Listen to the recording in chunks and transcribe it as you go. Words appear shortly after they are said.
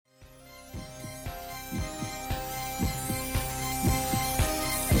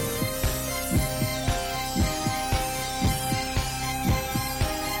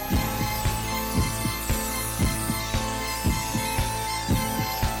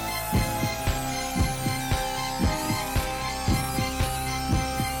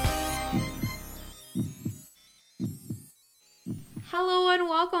and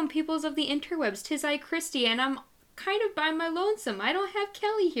welcome, peoples of the interwebs. 'Tis I, Christy, and I'm kind of by my lonesome. I don't have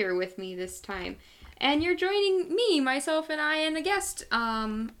Kelly here with me this time. And you're joining me, myself, and I, and a guest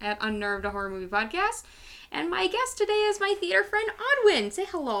at Unnerved, a horror movie podcast. And my guest today is my theater friend, Odwin. Say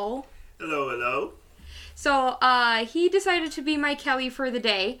hello. Hello, hello. So, he decided to be my Kelly for the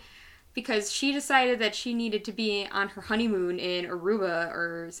day because she decided that she needed to be on her honeymoon in Aruba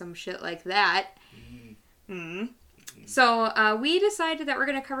or some shit like that. So, we decided that we're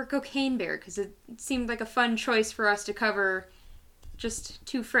going to cover Cocaine Bear because it seemed like a fun choice for us to cover just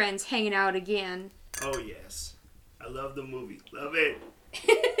two friends hanging out again. Oh, yes. I love the movie. Love it.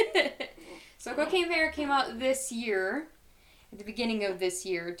 So, Cocaine Bear came out this year, at the beginning of this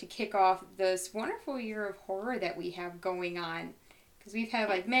year, to kick off this wonderful year of horror that we have going on. Because we've had,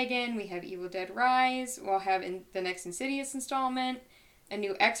 like, Megan, we have Evil Dead Rise, we'll have the next Insidious installment, a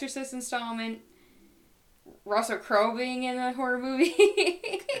new Exorcist installment, Russell Crowe being in a horror movie.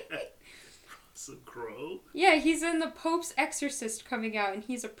 Russell Crowe? Yeah, he's in The Pope's Exorcist coming out, and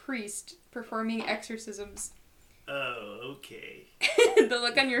he's a priest performing exorcisms. Oh, okay. The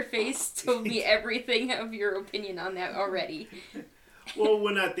look on your face told me everything of your opinion on that already. Well,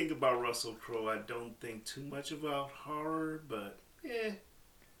 when I think about Russell Crowe, I don't think too much about horror, but maybe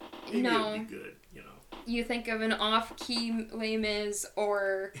it'll be good, you know. You think of an off-key Les Mis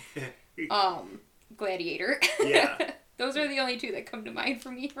or Gladiator. Yeah. Those are the only two that come to mind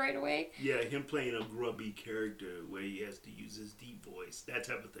for me right away. Yeah, him playing a grubby character where he has to use his deep voice, that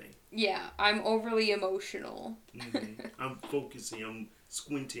type of thing. Yeah, I'm overly emotional. Mm-hmm. I'm focusing, I'm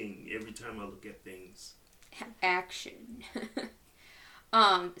squinting every time I look at things. Action.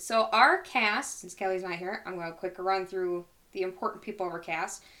 So our cast, since Kelly's not here, I'm going to quick run through the important people of our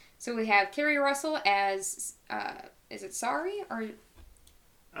cast. So we have Kerry Russell as, is it Sari or?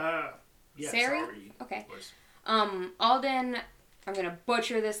 Yeah, Sari? Okay. Of course. Alden, I'm going to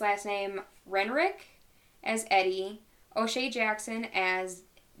butcher this last name, Renrick as Eddie, O'Shea Jackson as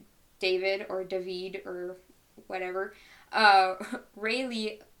David or David or whatever,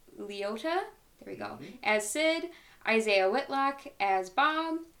 Ray Liotta, there we go, as Sid, Isaiah Whitlock as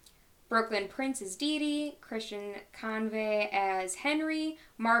Bob, Brooklyn Prince as Dee Dee, Christian Convey as Henry,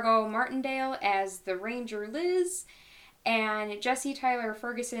 Margot Martindale as the Ranger Liz, and Jesse Tyler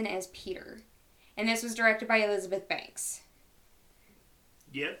Ferguson as Peter. And this was directed by Elizabeth Banks.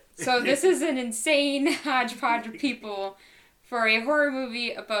 Yep. So this is an insane hodgepodge of people for a horror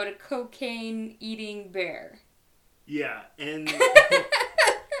movie about a cocaine-eating bear. Yeah, and,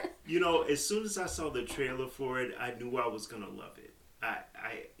 you know, as soon as I saw the trailer for it, I knew I was going to love it.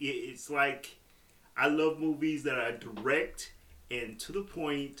 It's like, I love movies that are direct and to the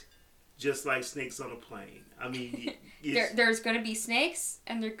point, just like Snakes on a Plane. I mean, there's going to be snakes,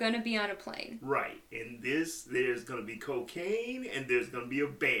 and they're going to be on a plane. Right. In this, there's going to be cocaine, and there's going to be a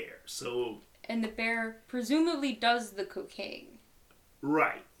bear. So. And the bear presumably does the cocaine.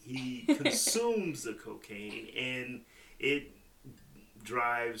 Right. He consumes the cocaine, and it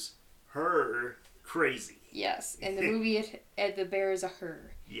drives her crazy. Yes. In the movie, the bear is a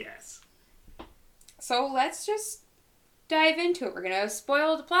her. Yes. So let's just dive into it. We're going to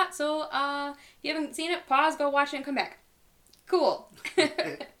spoil the plot, so if you haven't seen it, pause, go watch it, and come back. Cool.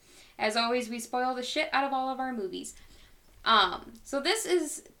 As always, we spoil the shit out of all of our movies. So this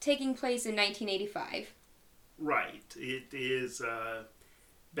is taking place in 1985. Right. It is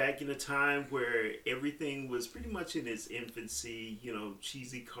back in a time where everything was pretty much in its infancy. You know,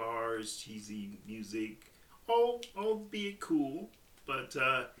 cheesy cars, cheesy music, albeit cool. But,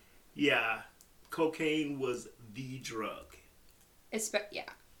 yeah, cocaine was the drug.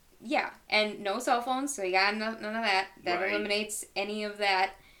 Yeah, and no cell phones, so you got none of that. That right. Eliminates any of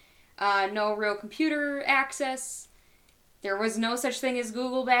that. No real computer access. There was no such thing as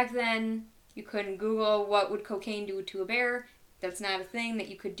Google back then. You couldn't Google what would cocaine do to a bear. That's not a thing that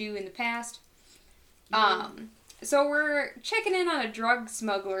you could do in the past. So we're checking in on a drug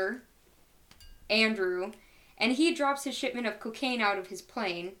smuggler, Andrew, and he drops his shipment of cocaine out of his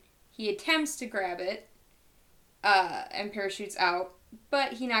plane. He attempts to grab it, and parachutes out,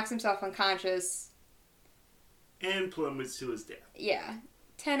 but he knocks himself unconscious. And plummets to his death. Yeah.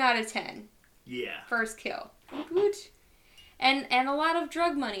 10 out of 10. Yeah. First kill. Woot woot. And a lot of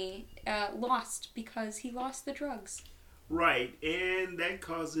drug money lost because he lost the drugs. Right, and that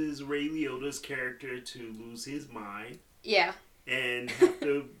causes Ray Liotta's character to lose his mind. Yeah. And have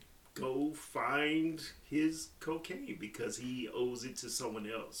to go find his cocaine because he owes it to someone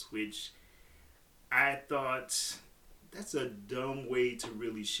else, which I thought that's a dumb way to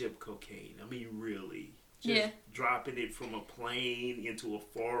really ship cocaine. I mean, really. just dropping it from a plane into a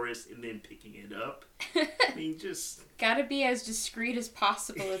forest and then picking it up. I mean, just gotta be as discreet as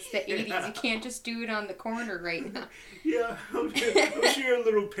possible. It's the 80s. You can't just do it on the corner right now. Yeah, I'm sure a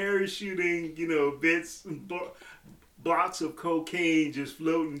little parachuting, bits, blocks of cocaine just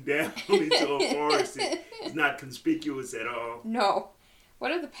floating down into a forest is not conspicuous at all. No.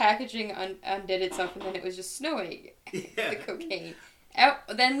 What if the packaging undid itself and then it was just snowing? The cocaine.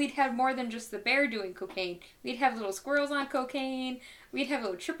 Then we'd have more than just the bear doing cocaine. We'd have little squirrels on cocaine. We'd have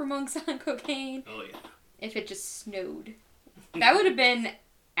little chipmunks on cocaine. Oh, yeah. If it just snowed. That would have been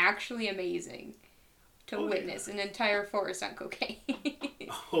actually amazing to witness an entire forest on cocaine.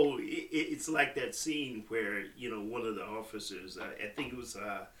 It's like that scene where, one of the officers, I think it was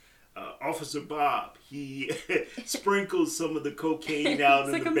Officer Bob, he sprinkles some of the cocaine out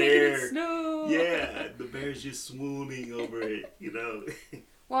in like the bear. Making it snow. Yeah, the bear's just swooning over it,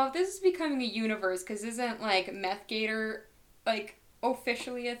 Well, if this is becoming a universe, because isn't like Meth Gator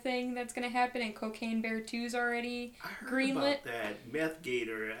officially a thing that's going to happen, and Cocaine Bear 2's already greenlit? About that Meth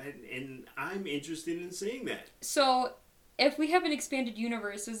Gator, and I'm interested in seeing that. So, if we have an expanded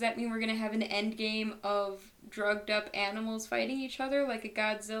universe, does that mean we're going to have an end game of drugged up animals fighting each other like a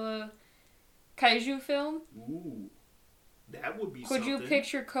Godzilla kaiju film? Ooh, that would be Could something. you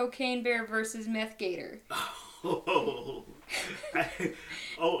picture Cocaine Bear versus Meth Gator?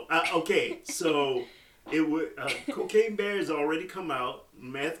 Okay, so it would. Cocaine Bear has already come out.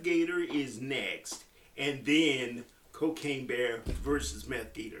 Meth Gator is next, and then Cocaine Bear versus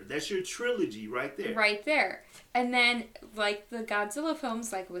Meth Gator. That's your trilogy right there. Right there. And then, like the Godzilla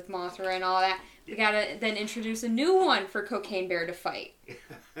films, like with Mothra and all that, we gotta then introduce a new one for Cocaine Bear to fight.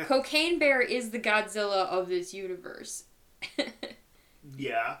 Cocaine Bear is the Godzilla of this universe.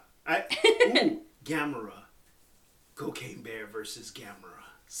 Yeah. Gamera. Cocaine Bear versus Gamera.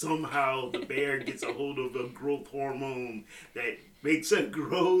 Somehow the bear gets a hold of a growth hormone that makes her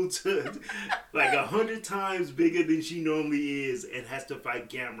grow to like 100 times bigger than she normally is and has to fight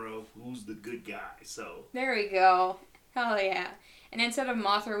Gamera, who's the good guy. So there we go. Hell yeah. And instead of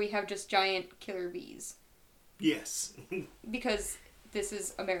Mothra, we have just giant killer bees. Yes. Because this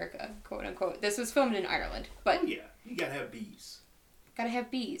is America, quote unquote. This was filmed in Ireland. But oh yeah, you gotta have bees. Gotta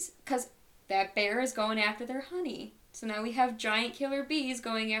have bees. Because that bear is going after their honey. So now we have giant killer bees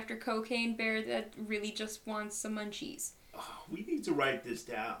going after Cocaine Bear that really just wants some munchies. Oh, we need to write this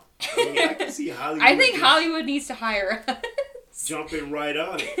down. I can see Hollywood. I think Hollywood needs to hire us. Jumping right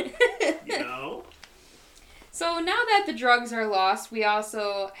on it. So now that the drugs are lost, we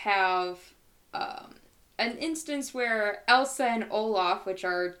also have an instance where Elsa and Olaf, which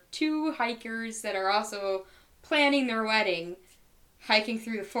are two hikers that are also planning their wedding, hiking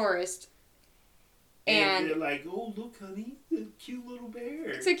through the forest. And they're like, oh, look, honey, the cute little bear.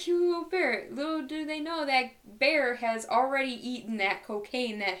 It's a cute little bear. Little do they know that bear has already eaten that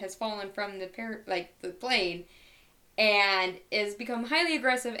cocaine that has fallen from the plane and has become highly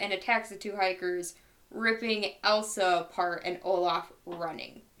aggressive and attacks the two hikers, ripping Elsa apart and Olaf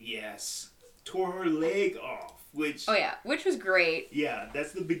running. Yes. Tore her leg off, which... Oh, yeah, which was great. Yeah,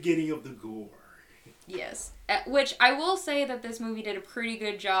 that's the beginning of the gore. Yes. Which I will say that this movie did a pretty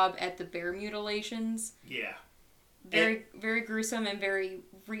good job at the bear mutilations. Yeah. Very gruesome and very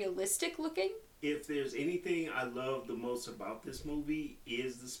realistic looking. If there's anything I love the most about this movie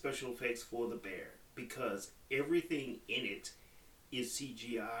is the special effects for the bear. Because everything in it is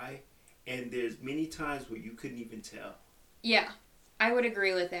CGI and there's many times where you couldn't even tell. Yeah. I would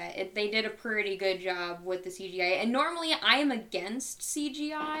agree with that. They did a pretty good job with the CGI. And normally I am against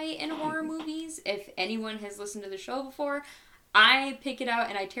CGI in horror movies. If anyone has listened to the show before, I pick it out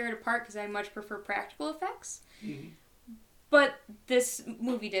and I tear it apart because I much prefer practical effects. Mm-hmm. But this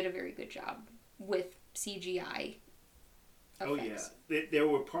movie did a very good job with CGI effects. Oh, yeah. There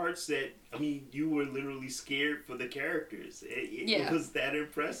were parts that, you were literally scared for the characters. It was that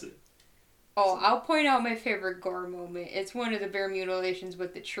impressive. Oh, I'll point out my favorite gore moment. It's one of the bear mutilations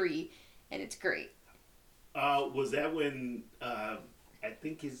with the tree, and it's great. Was that when, I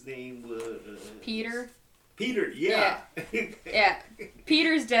think his name was... Peter? Peter, yeah. Yeah.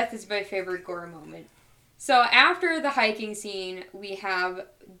 Peter's death is my favorite gore moment. So after the hiking scene, we have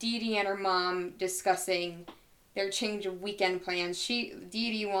Dee Dee and her mom discussing their change of weekend plans. Dee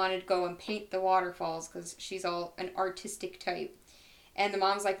Dee wanted to go and paint the waterfalls because she's all an artistic type. And the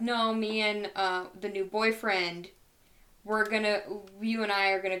mom's like, no, me and the new boyfriend, you and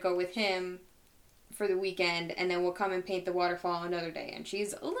I are going to go with him for the weekend, and then we'll come and paint the waterfall another day. And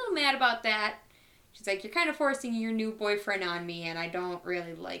she's a little mad about that. She's like, you're kind of forcing your new boyfriend on me, and I don't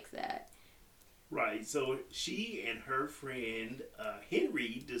really like that. Right, so she and her friend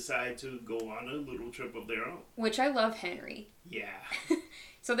Henry decide to go on a little trip of their own. Which I love Henry. Yeah.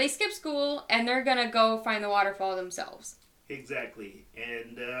 So they skip school, and they're gonna go find the waterfall themselves. Exactly.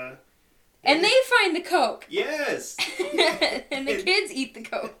 And they find the Coke. Yes. And the kids eat the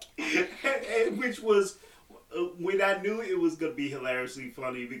Coke. Which was, when I knew it was going to be hilariously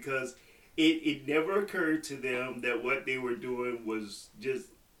funny, because it never occurred to them that what they were doing was just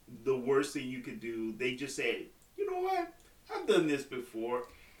the worst thing you could do. They just said, you know what? I've done this before.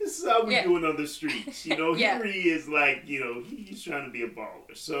 This is how we do it on the streets. You know, Henry is like, you know, he's trying to be a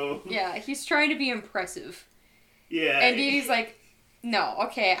baller. So yeah, he's trying to be impressive. Yeah. And Dee Dee's like, no,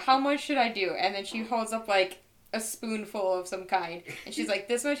 okay, how much should I do? And then she holds up, like, a spoonful of some kind. And she's like,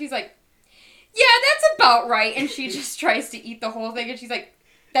 this one? She's like, yeah, that's about right. And she just tries to eat the whole thing. And she's like,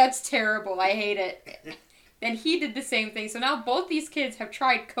 that's terrible. I hate it. Then he did the same thing. So now both these kids have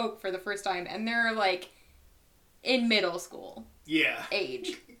tried Coke for the first time. And they're, like, in middle school. Yeah.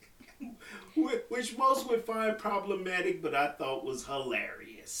 Age. Which most would find problematic, but I thought was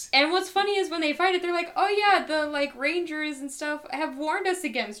hilarious. And what's funny is when they find it, they're like, oh yeah, the, like, rangers and stuff have warned us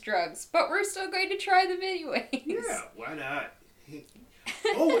against drugs, but we're still going to try them anyways. Yeah, why not?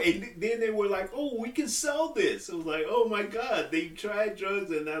 Oh, and then they were like, oh, we can sell this. I was like, oh my God, they tried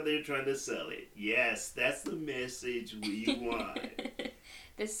drugs and now they're trying to sell it. Yes, that's the message we want.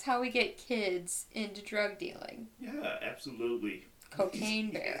 This is how we get kids into drug dealing. Yeah, absolutely.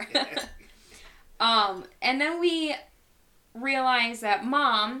 Cocaine Bear. And then we realized that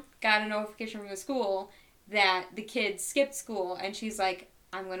Mom got a notification from the school that the kids skipped school, and she's like,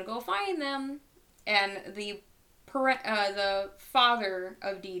 I'm gonna go find them. And the father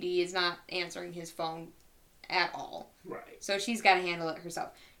of Dee Dee is not answering his phone at all. Right. So she's got to handle it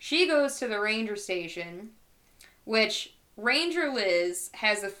herself. She goes to the ranger station, which Ranger Liz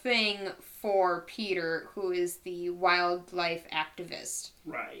has a thing for Peter, who is the wildlife activist.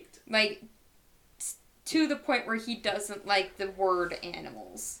 Right. Like, to the point where he doesn't like the word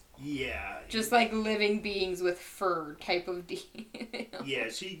animals. Yeah. Just like living beings with fur type of deal. Yeah,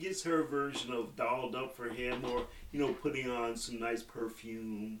 she gets her version of dolled up for him, or, you know, putting on some nice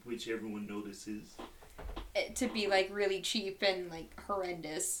perfume, which everyone notices. To be, like, really cheap and, like,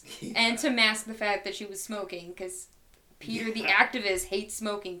 horrendous. Yeah. And to mask the fact that she was smoking, because Peter the activist hates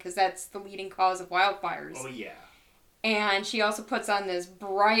smoking, because that's the leading cause of wildfires. Oh, yeah. And she also puts on this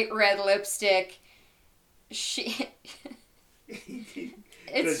bright red lipstick.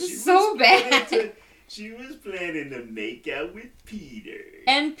 It's just so bad. She was planning to make out with Peter.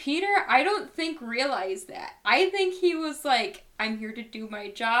 And Peter, I don't think realized that. I think he was like, I'm here to do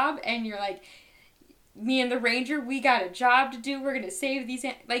my job, and you're like, me and the ranger, we got a job to do, we're gonna save these...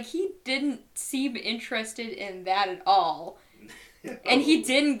 Like, he didn't seem interested in that at all. And he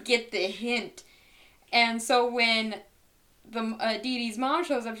didn't get the hint. And so when the Dee Dee's mom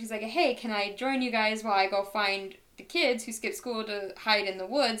shows up, she's like, hey, can I join you guys while I go find the kids who skip school to hide in the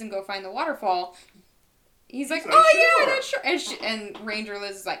woods and go find the waterfall? He's like, oh, sure. yeah, that's sure. And Ranger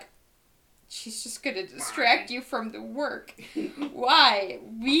Liz is like, she's just going to distract you from the work. Why?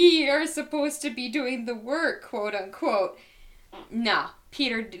 We are supposed to be doing the work, quote unquote. No,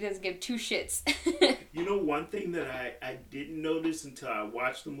 Peter doesn't give two shits. You know, one thing that I didn't notice until I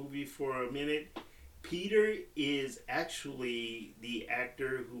watched the movie for a minute, Peter is actually the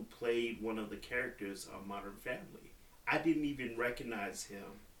actor who played one of the characters on Modern Family. I didn't even recognize him.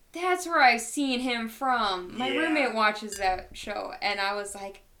 That's where I've seen him from. My Yeah. roommate watches that show, and I was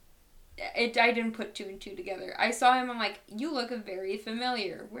like, I didn't put two and two together. I saw him, I'm like, you look very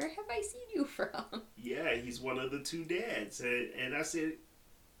familiar. Where have I seen you from? Yeah, he's one of the two dads. And I said,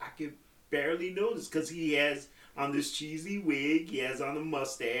 I could barely notice, because he has on this cheesy wig, he has on a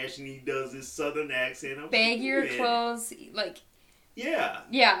mustache, and he does this southern accent. Baggier clothes, like... Yeah.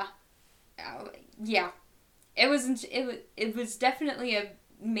 Yeah. Yeah. It was definitely a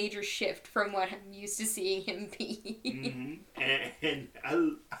major shift from what I'm used to seeing him be. Mm-hmm. And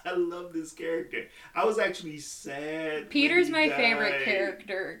I love this character. I was actually sad. Peter's my died. favorite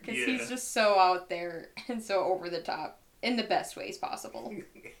character because he's just so out there and so over the top in the best ways possible.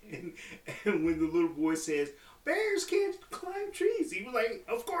 and when the little boy says, bears can't climb trees, he was like,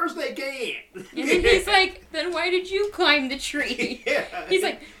 of course they can. And then he's like, then why did you climb the tree? Yeah. He's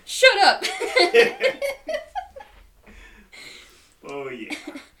like, shut up. Oh, yeah.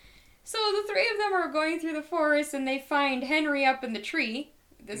 So the three of them are going through the forest and they find Henry up in the tree.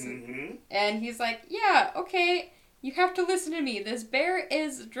 And he's like, yeah, okay, you have to listen to me. This bear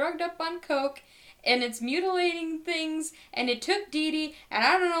is drugged up on coke and it's mutilating things and it took Dee Dee and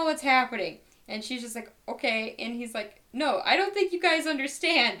I don't know what's happening. And she's just like, okay. And he's like, no, I don't think you guys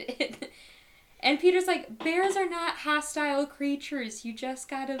understand. And Peter's like, bears are not hostile creatures. You just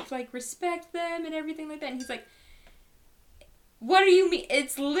gotta, like, respect them and everything like that. And he's like, what do you mean?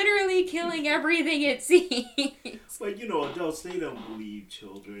 It's literally killing everything it sees. But, you know, adults, they don't believe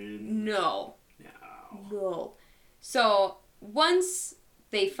children. No. No. No. So, once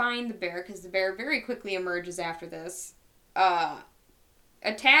they find the bear, because the bear very quickly emerges after this,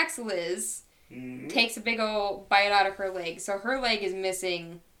 attacks Liz, takes a big old bite out of her leg. So her leg is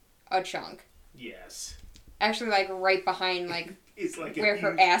missing a chunk. Yes. Actually, like, right behind, like, it's like where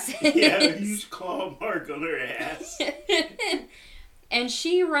her ass is. Yeah, a huge claw mark on her ass. And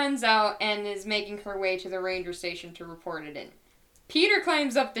she runs out and is making her way to the ranger station to report it in. Peter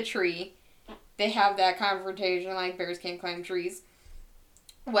climbs up the tree. They have that confrontation, like, bears can't climb trees.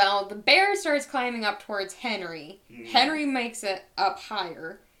 Well, the bear starts climbing up towards Henry. Henry makes it up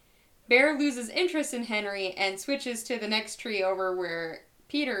higher. Bear loses interest in Henry and switches to the next tree over where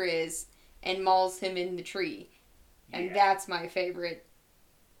Peter is and mauls him in the tree. And that's my favorite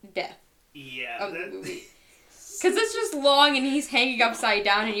death of the movie. Because it's just long and he's hanging upside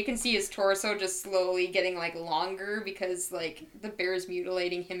down and you can see his torso just slowly getting, like, longer because, like, the bear's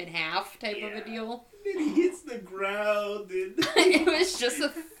mutilating him in half type of a deal. And then he hits the ground and... It was just a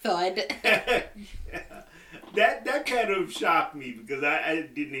thud. That kind of shocked me because I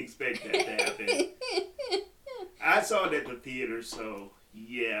didn't expect that to happen. I saw it at the theater, so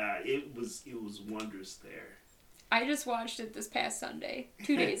yeah, it was wondrous there. I just watched it this past Sunday,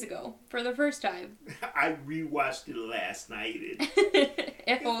 2 days ago, for the first time. I rewatched it last night. And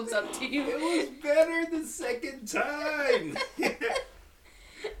it holds up to you. It was better the second time.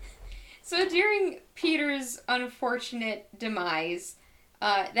 So during Peter's unfortunate demise,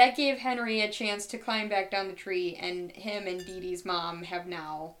 that gave Henry a chance to climb back down the tree, and him and Dee Dee's mom have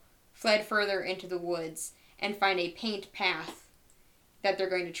now fled further into the woods and find a paint path that they're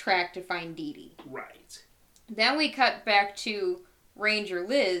going to track to find Dee Dee. Right. Then we cut back to Ranger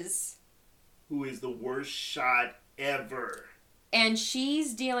Liz. Who is the worst shot ever. And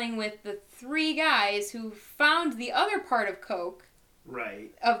she's dealing with the 3 guys who found the other part of Coke.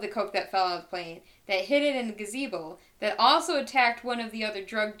 Right. Of the Coke that fell out of the plane. That hid it in the gazebo. That also attacked one of the other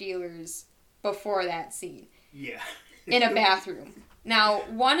drug dealers before that scene. Yeah. In a bathroom. Now,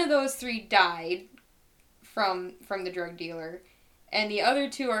 one of those 3 died from the drug dealer. And the other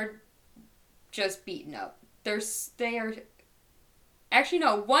 2 are just beaten up. They are... Actually,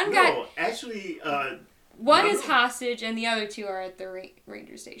 no. One is hostage, and the other 2 are at the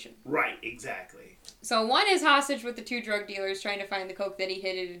ranger station. Right, exactly. So one is hostage with the 2 drug dealers trying to find the Coke that he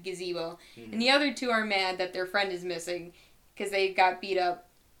hid in a gazebo. And the other 2 are mad that their friend is missing because they got beat up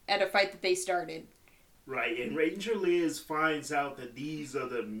at a fight that they started. Right, and Ranger Liz finds out that these are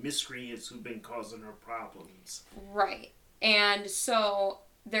the miscreants who've been causing her problems. Right. And so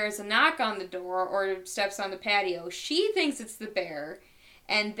there's a knock on the door or steps on the patio. She thinks it's the bear,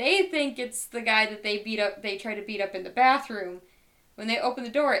 and they think it's the guy that they try to beat up in the bathroom. When they open the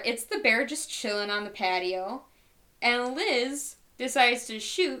door, it's the bear just chilling on the patio. And Liz decides to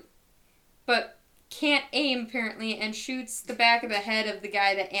shoot, but can't aim apparently, and shoots the back of the head of the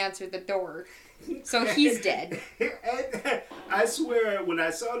guy that answered the door. So he's dead. And I swear, when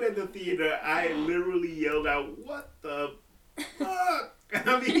I saw it at the theater, I literally yelled out, "What the fuck?"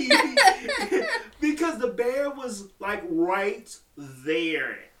 I mean, because the bear was, like, right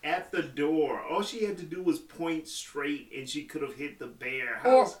there at the door. All she had to do was point straight, and she could have hit the bear.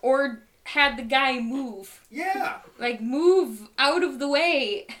 Or had the guy move. Yeah. Like, move out of the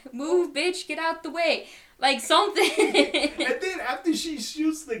way. Move, bitch, get out the way. Like, something. And then after she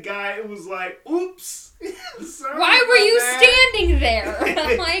shoots the guy, it was like, oops. Sorry. Why were you standing there?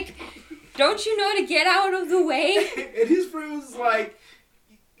 I'm like, don't you know to get out of the way? And his friend was like,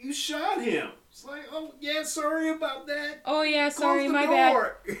 you shot him. It's like, oh, yeah, sorry about that. Oh, yeah, sorry, my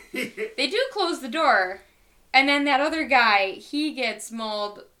bad. They do close the door. And then that other guy, he gets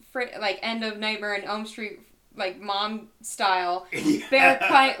mauled, like, end of Nightmare on Elm Street, like, mom style. Yeah.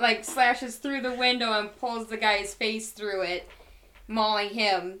 Bear, slashes through the window and pulls the guy's face through it, mauling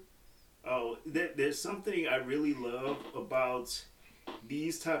him. Oh, there's something I really love about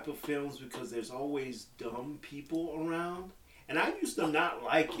these type of films because there's always dumb people around. And I used to not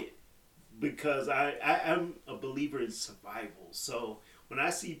like it because I'm a believer in survival. So when I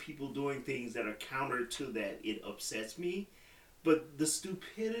see people doing things that are counter to that, it upsets me. But the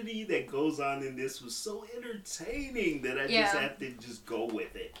stupidity that goes on in this was so entertaining that I just have to just go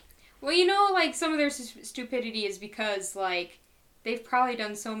with it. Well, you know, like, some of their stupidity is because, like, they've probably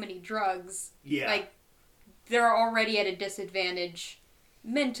done so many drugs. Yeah. Like, they're already at a disadvantage,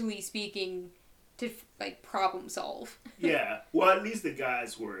 mentally speaking, to like problem solve. Yeah. Well, at least the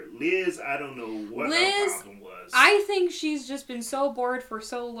guys were. Liz, I don't know what her problem was. I think she's just been so bored for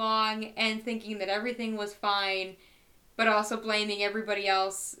so long and thinking that everything was fine, but also blaming everybody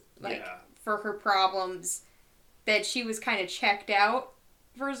else for her problems, that she was kind of checked out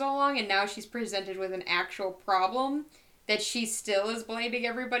for so long, and now she's presented with an actual problem that she still is blaming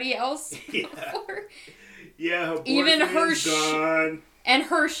everybody else for. Yeah, her even her gone. And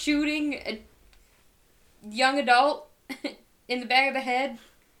her shooting a young adult in the back of the head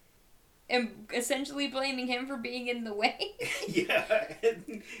and essentially blaming him for being in the way. Yeah.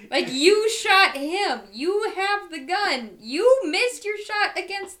 Like, you shot him. You have the gun. You missed your shot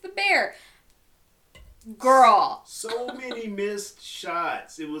against the bear. Girl. So many missed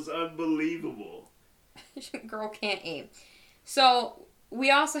shots. It was unbelievable. Girl can't aim. So, we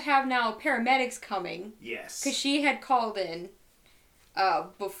also have now paramedics coming. Yes. Because she had called in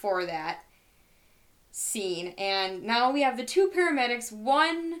before that scene. And now we have the two paramedics.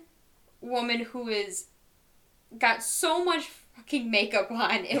 One woman who is got so much fucking makeup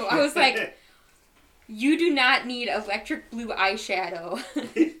on. I was like, you do not need electric blue eyeshadow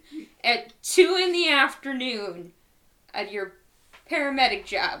at 2 p.m. at your paramedic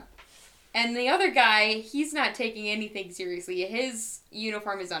job. And the other guy, he's not taking anything seriously. His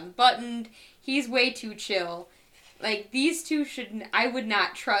uniform is unbuttoned. He's way too chill. Like, these two I would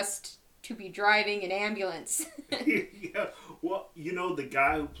not trust to be driving an ambulance. Yeah. Well, you know, the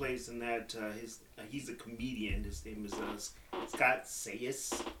guy who plays in that, he's a comedian. His name is Scott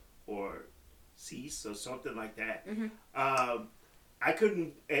Sayas or Cease or something like that. Mm-hmm. I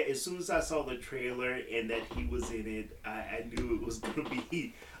couldn't, as soon as I saw the trailer and that he was in it, I knew it was going to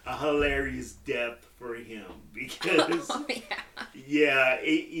be a hilarious death for him. Because,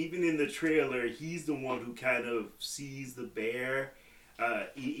 even in the trailer, he's the one who kind of sees the bear.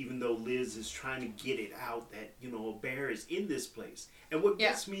 Even though Liz is trying to get it out that, you know, a bear is in this place. And what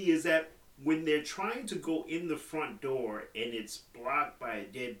gets me is that when they're trying to go in the front door and it's blocked by a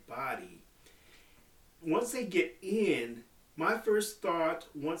dead body, once they get in, my first thought,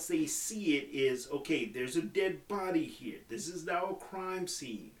 once they see it, is, okay, there's a dead body here. This is now a crime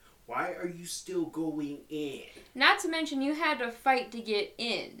scene. Why are you still going in? Not to mention you had to fight to get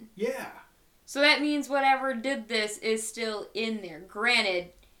in. Yeah. So that means whatever did this is still in there.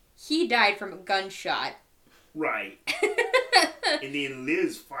 Granted, he died from a gunshot. Right. And then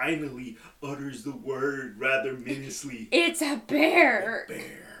Liz finally utters the word rather menacingly. It's a bear! A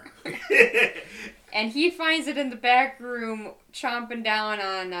bear. And he finds it in the back room, chomping down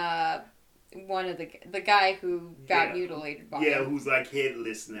on one of the guy who got mutilated by him. Yeah, who's like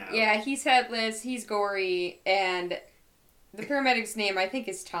headless now. Yeah, he's headless, he's gory, and the paramedic's name, I think,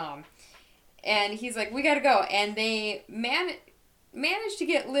 is Tom. And he's like, we gotta go. And they managed to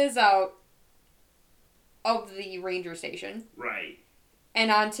get Liz out of the ranger station. Right.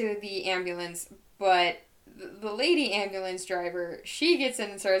 And onto the ambulance. But the lady ambulance driver, she gets in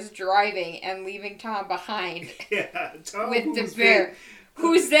and starts driving and leaving Tom behind. Yeah, Tom with the bear.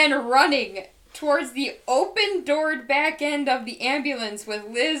 Who's then running towards the open-doored back end of the ambulance with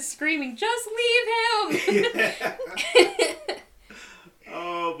Liz screaming, just leave him! Yeah.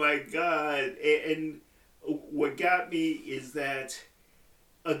 Oh my God. And what got me is that,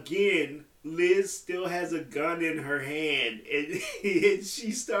 again, Liz still has a gun in her hand and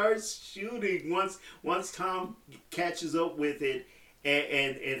she starts shooting once Tom catches up with it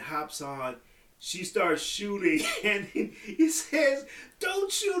and hops on. She starts shooting and he says,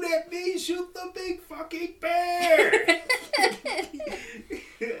 don't shoot at me, shoot the big fucking bear.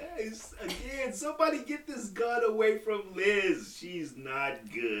 Again, somebody get this gun away from Liz. She's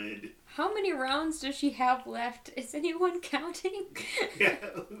not good. How many rounds does she have left? Is anyone counting? Yeah.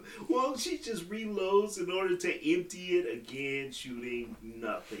 Well, she just reloads in order to empty it again, shooting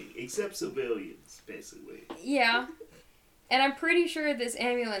nothing. Except civilians, basically. Yeah. And I'm pretty sure this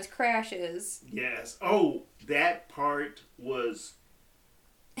ambulance crashes. Yes. Oh, that part was...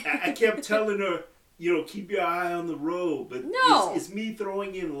 I kept telling her, you know, keep your eye on the road. But no. It's me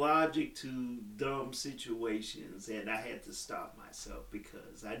throwing in logic to dumb situations. And I had to stop myself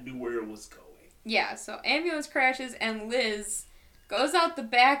because I knew where it was going. Yeah, so ambulance crashes and Liz goes out the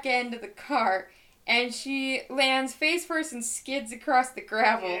back end of the car. And she lands face first and skids across the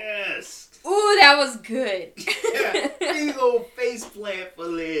gravel. Yes. Ooh, that was good. Yeah, big old face plant for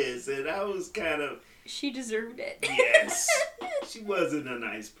Liz. And I was kind of... She deserved it. Yes. She wasn't a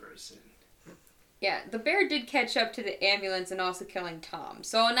nice person. Yeah, the bear did catch up to the ambulance and also killing Tom.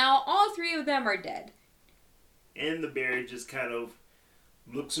 So now all three of them are dead. And the bear just kind of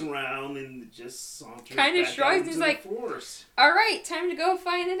looks around and just saunters kind of back shrugs out and into he's the like, forest. all right, time to go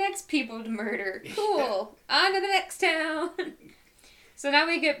find the next people to murder. Cool. On to the next town. So now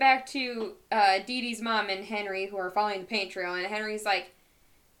we get back to Dee Dee's mom and Henry, who are following the paint trail, and Henry's like,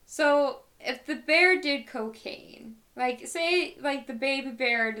 so if the bear did cocaine, like, say, like, the baby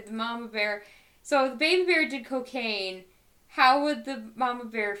bear did the mama bear, so if the baby bear did cocaine, how would the mama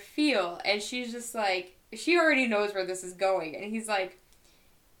bear feel? And she's just like, she already knows where this is going, and he's like,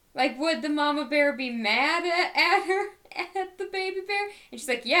 would the mama bear be mad at her, at the baby bear? And she's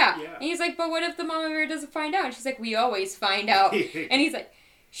like, yeah. And he's like, but what if the mama bear doesn't find out? And she's like, we always find out. And he's like,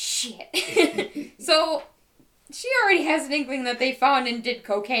 shit. So, she already has an inkling that they found and did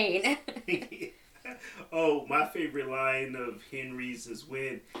cocaine. Oh, my favorite line of Henry's is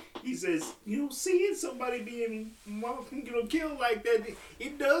when he says, seeing somebody being, killed like that,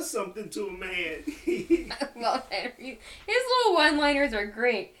 it does something to a man. Well, Henry, his little one-liners are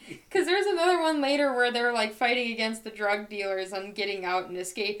great. Because there's another one later where they're, like, fighting against the drug dealers and getting out and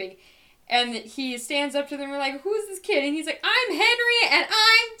escaping. And he stands up to them and like, who's this kid? And he's like, I'm Henry and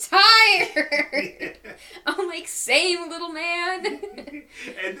I'm tired. I'm like, same, little man.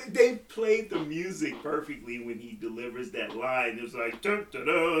 And they played the music perfectly when he delivers that line. It was like, dun, dun,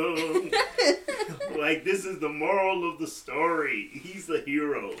 dun. Like, this is the moral of the story. He's the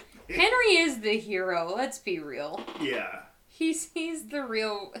hero. Henry is the hero, let's be real. Yeah. He's the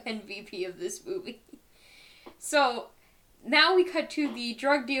real MVP of this movie. So, now we cut to the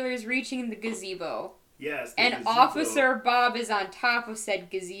drug dealers reaching the gazebo. Yes. And gazebo. Officer Bob is on top of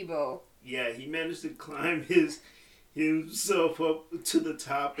said gazebo. Yeah, he managed to climb himself up to the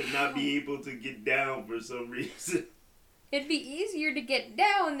top and not be able to get down for some reason. It'd be easier to get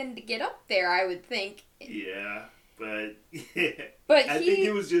down than to get up there, I would think. Yeah, but I think he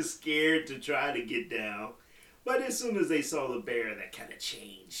was just scared to try to get down. But as soon as they saw the bear, that kind of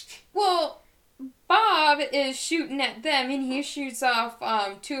changed. Well, Bob is shooting at them, and he shoots off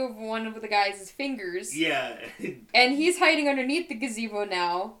one of the guys' fingers. Yeah. And he's hiding underneath the gazebo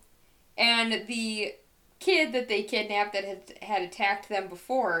now. And the kid that they kidnapped that had attacked them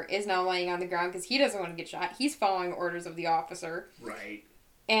before is now laying on the ground because he doesn't want to get shot. He's following orders of the officer. Right.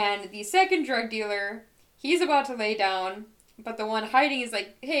 And the second drug dealer, he's about to lay down, but the one hiding is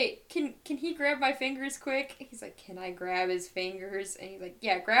like, hey, can he grab my fingers quick? He's like, can I grab his fingers? And he's like,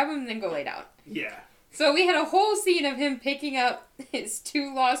 yeah, grab him and then go lay down. Yeah. So we had a whole scene of him picking up his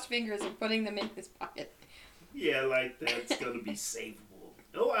two lost fingers and putting them in his pocket. Yeah, like that's going to be savable.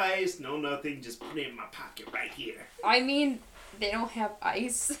 No ice, no nothing, just put it in my pocket right here. I mean, they don't have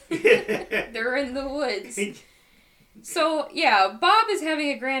ice. They're in the woods. So, yeah, Bob is having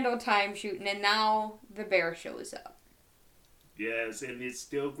a grand old time shooting, and now the bear shows up. Yes, and it's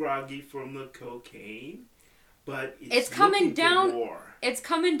still groggy from the cocaine, but it's coming down. More. It's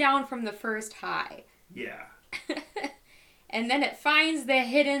coming down from the first high. Yeah. And then it finds the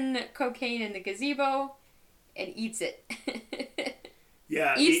hidden cocaine in the gazebo and eats it.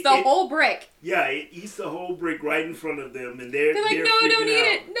 Yeah. Eats the whole brick. Yeah, it eats the whole brick right in front of them, and they're like, no, don't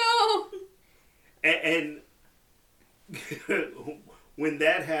eat it, no. And when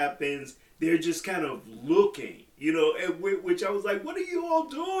that happens, they're just kind of looking, which I was like, what are you all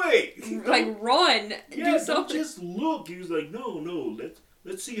doing? Like, run. Yeah, do something. Don't just look. He was like, no,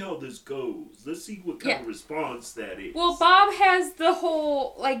 let's see how this goes. Let's see what kind of response that is. Well, Bob has the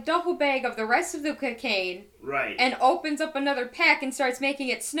whole, duffel bag of the rest of the cocaine. Right. And opens up another pack and starts making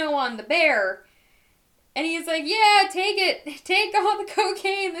it snow on the bear. And he's like, yeah, take it. Take all the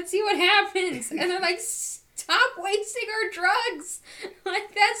cocaine. Let's see what happens. And they're like, stop wasting our drugs.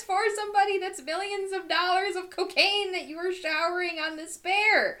 Like, that's for somebody that's millions of dollars of cocaine that you are showering on this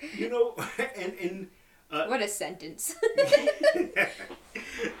bear. And what a sentence.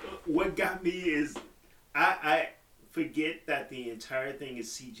 What got me is I forget that the entire thing is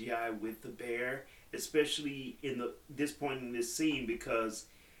CGI with the bear, especially this point in this scene, because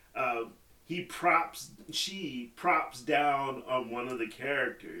she props down on one of the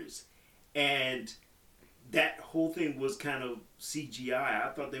characters, and that whole thing was kind of CGI. I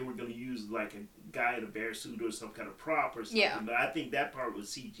thought they were going to use like a guy in a bear suit or some kind of prop or something, but I think that part was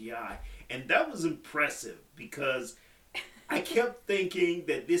CGI. And that was impressive because I kept thinking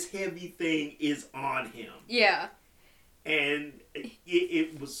that this heavy thing is on him. Yeah. And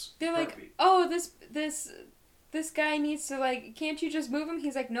it was They're perfect. like, oh, this guy needs to, can't you just move him?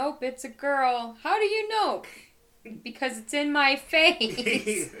 He's like, nope, it's a girl. How do you know? Because it's in my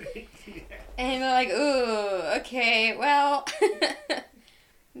face. And they're like, ooh, okay, well,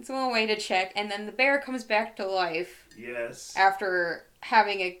 it's one way to check. And then the bear comes back to life. Yes. After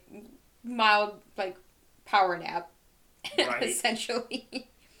having a mild, power nap. Right. essentially.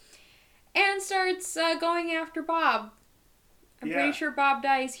 And starts going after Bob. I'm Yeah. pretty sure Bob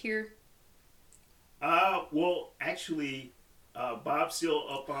dies here. Well, actually, Bob's still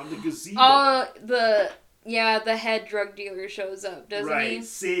up on the gazebo. Oh, the head drug dealer shows up, doesn't right, he?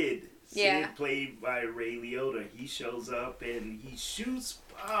 Sid. Yeah. Sid, played by Ray Liotta. He shows up and he shoots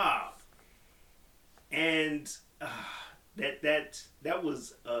Bob. And that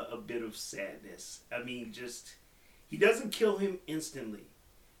was a bit of sadness. I mean, just he doesn't kill him instantly.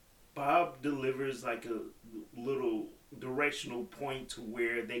 Bob delivers like a little directional point to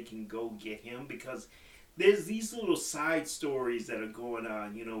where they can go get him, because there's these little side stories that are going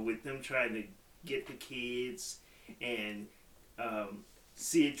on, with them trying to get the kids, and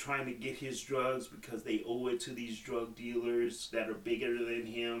Sid trying to get his drugs because they owe it to these drug dealers that are bigger than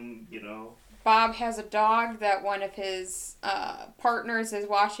him, Bob has a dog that one of his partners is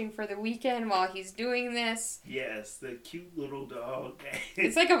watching for the weekend while he's doing this. Yes, the cute little dog.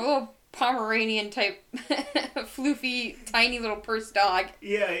 It's like a little Pomeranian type floofy, tiny little purse dog.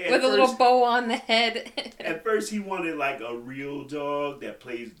 Yeah, with a little bow on the head. At first he wanted like a real dog that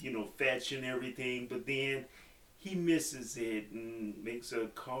plays, fetch and everything, but then he misses it and makes a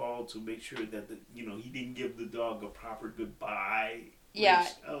call to make sure that he didn't give the dog a proper goodbye. Yeah.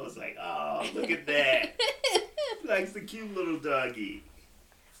 I was like, oh, look at that. He likes the cute little doggy.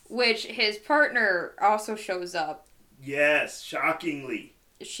 Which his partner also shows up. Yes, shockingly.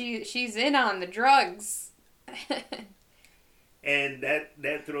 She's in on the drugs. And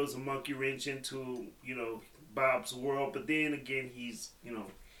that throws a monkey wrench into, Bob's world. But then again, he's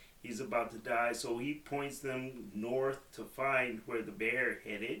about to die. So he points them north to find where the bear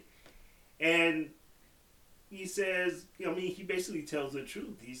headed. And he says, he basically tells the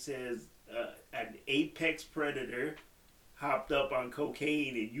truth. He says, an apex predator hopped up on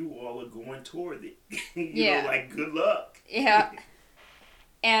cocaine and you all are going toward it. Good luck. Yeah.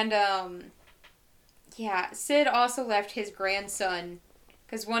 And, Sid also left his grandson,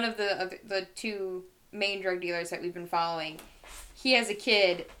 because one of the two main drug dealers that we've been following, he has a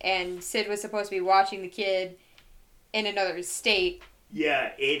kid, and Sid was supposed to be watching the kid in another state.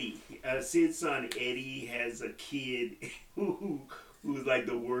 Yeah, Eddie. Sid's son Eddie has a kid who's like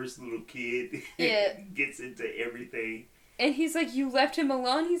the worst little kid. Yeah. Gets into everything. And he's like, you left him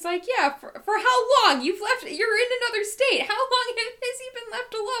alone? He's like, yeah, for how long? You're in another state. How long has he been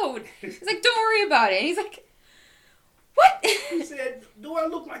left alone? He's like, don't worry about it. And he's like, what? He said, do I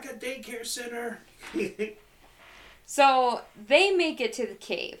look like a daycare center? So they make it to the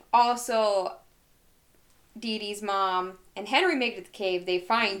cave. Also, Dee Dee's mom and Henry make it to the cave. They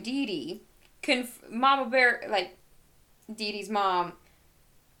find Dee Dee. Mama Bear, Dee Dee's mom,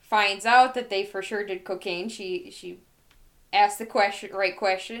 finds out that they for sure did cocaine. She asked the right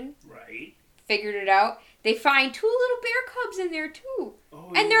question. Right. Figured it out. They find 2 little bear cubs in there too.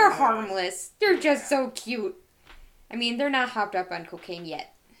 Oh, and they're harmless. They're just so cute. I mean, they're not hopped up on cocaine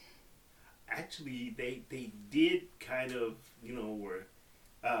yet. Actually, they did kind of, were...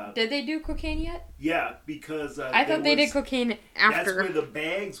 did they do cocaine yet? Yeah, because... I thought they did cocaine after. That's where the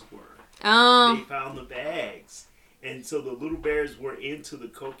bags were. Oh. They found the bags. And so the little bears were into the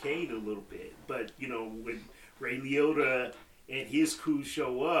cocaine a little bit. But, when Ray Liotta and his crew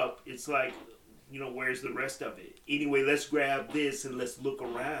show up, it's like, where's the rest of it? Anyway, let's grab this and let's look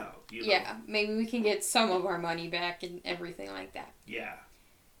around. Yeah, maybe we can get some of our money back and everything like that. Yeah.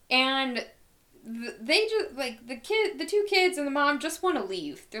 And they just, the 2 kids and the mom just want to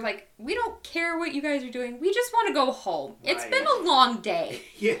leave. They're like, we don't care what you guys are doing. We just want to go home. Right. It's been a long day.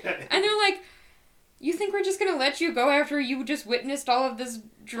 Yeah. And they're like, you think we're just going to let you go after you just witnessed all of this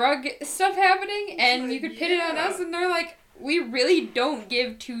drug stuff happening? And you could pin it on us? And they're like, we really don't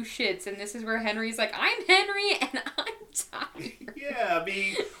give 2 shits. And this is where Henry's like, I'm Henry and I'm tired. Yeah, I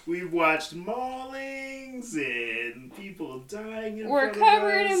mean, we've watched maulings and people dying in We're front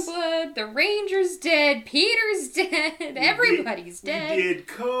covered of us. in blood. The Ranger's dead. Peter's dead. Everybody's dead. We did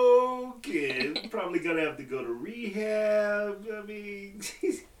coke and probably going to have to go to rehab. I mean,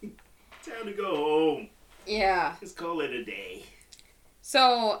 time to go home. Yeah. Let's call it a day.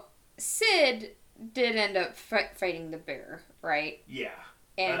 So, Sid did end up fighting the bear, right? Yeah.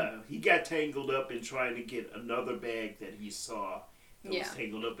 And he got tangled up in trying to get another bag that he saw that was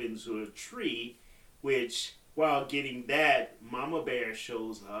tangled up into a tree, which, while getting that, Mama Bear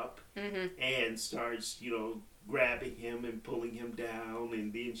shows up and starts, grabbing him and pulling him down,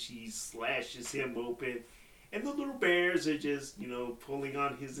 and then she slashes him open. And the little bears are just, pulling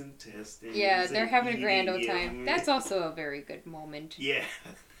on his intestines. Yeah, they're having a grand old him. time. That's also a very good moment. Yeah.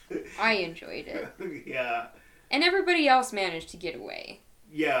 I enjoyed it. Yeah. And everybody else managed to get away.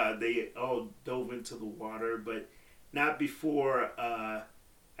 Yeah, they all dove into the water, but not before. I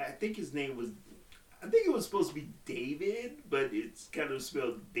think his name was. I think it was supposed to be David, but it's kind of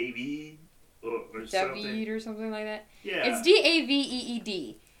spelled David or something. David or something like that. Yeah. It's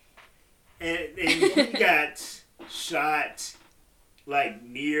Daveed. And he got shot like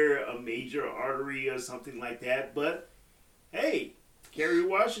near a major artery or something like that. But hey, Kerry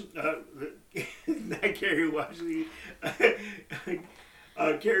Washington, not Kerry Washington,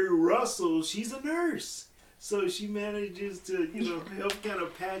 Kerry Russell, she's a nurse. So she manages to, help kind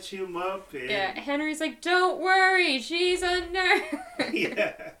of patch him up. And, yeah, Henry's like, don't worry, she's a nurse.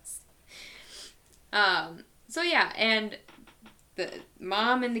 Yes. So yeah, and the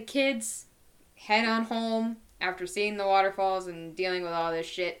mom and the kids head on home after seeing the waterfalls and dealing with all this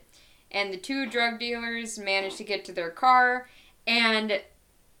shit. And the two drug dealers manage to get to their car, and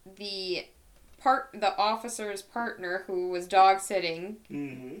the officer's partner, who was dog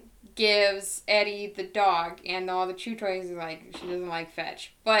sitting, gives Eddie the dog, and all the chew toys are like, she doesn't like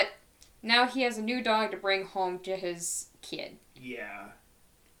Fetch. But now he has a new dog to bring home to his kid. Yeah.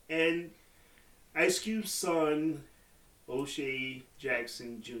 And Ice Cube's son, O'Shea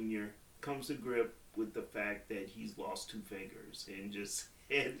Jackson Jr., comes to grip with the fact that he's lost 2 fingers and just...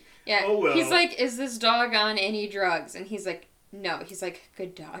 yeah, oh well. He's like, is this dog on any drugs? And he's like, no. He's like,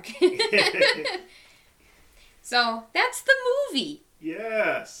 good dog. So, that's the movie.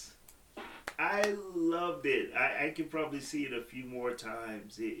 Yes. I loved it. I could probably see it a few more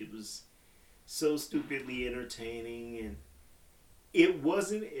times. It was so stupidly entertaining, and it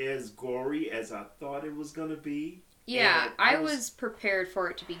wasn't as gory as I thought it was going to be. Yeah, I was prepared for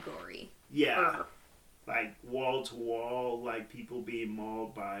it to be gory. Yeah. Like wall to wall, like people being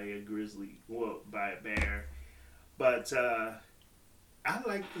mauled by by a bear. But I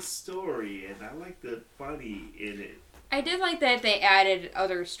like the story, and I like the funny in it. I did like that they added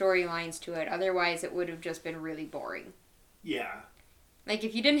other storylines to it. Otherwise, it would have just been really boring. Yeah. Like,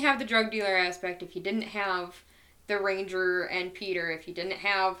 if you didn't have the drug dealer aspect, if you didn't have the ranger and Peter, if you didn't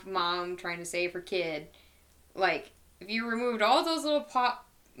have mom trying to save her kid, like, if you removed all those little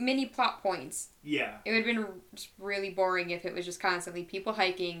mini plot points, yeah, it would have been just really boring if it was just constantly people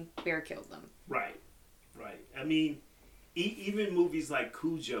hiking, bear killed them. Right. I mean, even movies like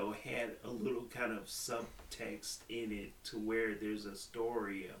Cujo had a little kind of subtext in it to where there's a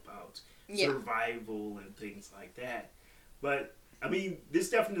story about survival and things like that. But, I mean,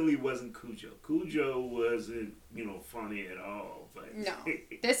 this definitely wasn't Cujo. Cujo wasn't, funny at all. But no.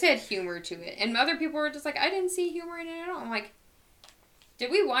 This had humor to it. And other people were just like, I didn't see humor in it at all. I'm like,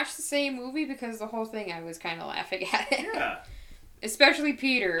 did we watch the same movie? Because the whole thing I was kind of laughing at it. Yeah. Especially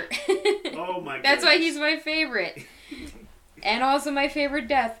Peter. Oh my god. That's why he's my favorite. And also my favorite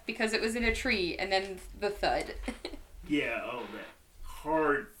death, because it was in a tree, and then the thud. Yeah, that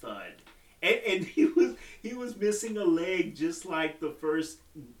hard thud. And he was missing a leg just like the first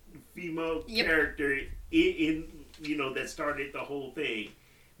female character in that started the whole thing.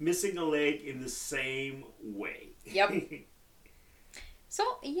 Missing a leg in the same way. Yep. So,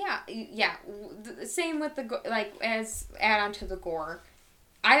 yeah. Same with as add on to the gore.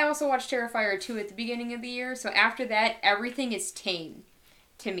 I also watched Terrifier 2 at the beginning of the year, so after that, everything is tame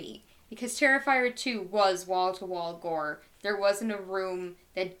to me. Because Terrifier 2 was wall-to-wall gore. There wasn't a room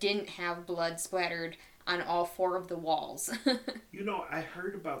that didn't have blood splattered on all 4 of the walls. I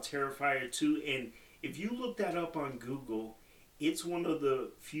heard about Terrifier 2, and if you look that up on Google, it's one of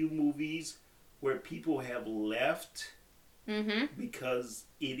the few movies where people have left because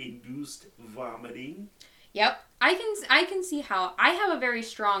it induced vomiting. Yep. I can see how. I have a very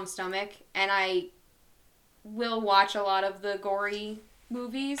strong stomach, and I will watch a lot of the gory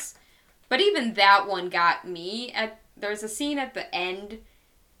movies. But even that one got me. There's a scene at the end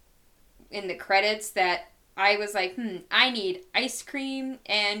in the credits that I was like, I need ice cream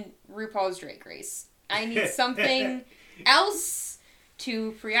and RuPaul's Drag Race. I need something else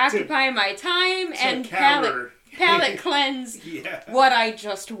to preoccupy my time and palate cleanse what I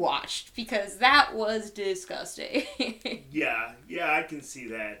just watched, because that was disgusting. Yeah, I can see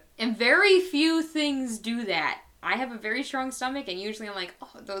that. And very few things do that. I have a very strong stomach, and usually I'm like, oh,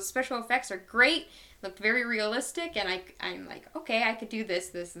 those special effects are great, look very realistic, and I'm like, okay, I could do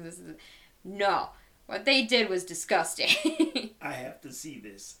this, and this. No. What they did was disgusting. I have to see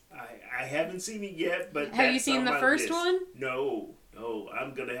this. I haven't seen it yet, but have you seen the first one? No,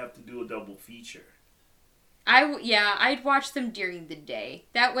 I'm gonna have to do a double feature. I'd watch them during the day.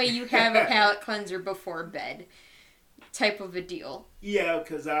 That way you have a palate cleanser before bed. Type of a deal. Yeah,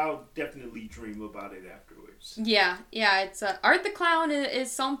 because I'll definitely dream about it afterwards. Yeah, it's Art the Clown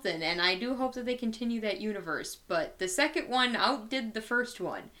is something, and I do hope that they continue that universe. But the second one outdid the first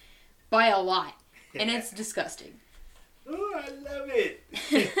one by a lot, and it's disgusting. Oh, I love it.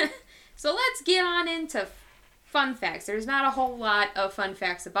 So let's get on into fun facts. There's not a whole lot of fun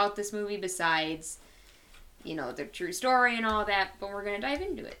facts about this movie besides, the true story and all that, but we're going to dive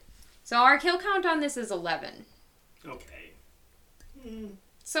into it. So our kill count on this is 11. Okay.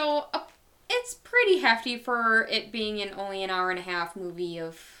 So it's pretty hefty for it being only an hour and a half movie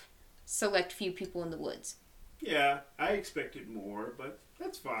of select few people in the woods. Yeah, I expected more, but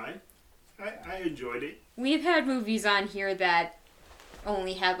that's fine. I enjoyed it. We've had movies on here that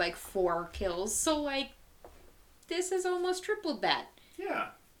only had 4 kills, so this has almost tripled that. Yeah.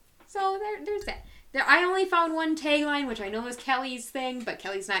 So there's that. I only found one tagline, which I know is Kelly's thing, but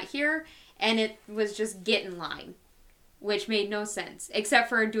Kelly's not here, and it was just "get in line," which made no sense, except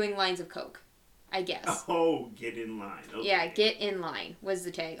for doing lines of coke, I guess. Oh, get in line. Okay. Yeah, "get in line" was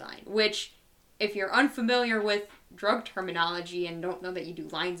the tagline, which, if you're unfamiliar with drug terminology and don't know that you do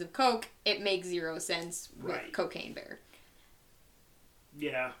lines of coke, it makes 0 sense with Cocaine Bear.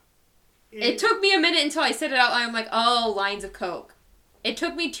 Yeah. It took me a minute until I said it out loud. I'm like, oh, lines of coke. It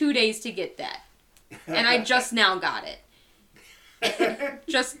took me 2 days to get that. And I just now got it.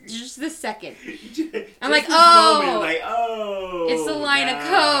 just this second. I'm like, oh, it's the line of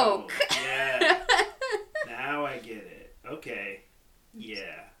coke. Yeah. Now I get it. Okay.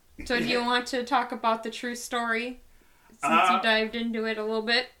 Yeah. So do you want to talk about the true story? Since you dived into it a little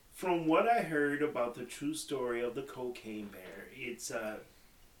bit. From what I heard about the true story of the Cocaine Bear, it's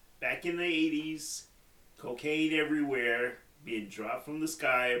back in the 80s, cocaine everywhere, being dropped from the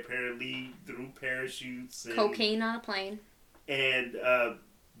sky, apparently through parachutes. And, cocaine on a plane. And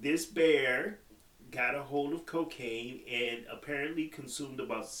this bear got a hold of cocaine and apparently consumed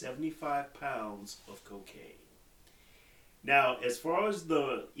about 75 pounds of cocaine. Now, as far as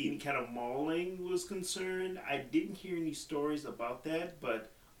any kind of mauling was concerned, I didn't hear any stories about that,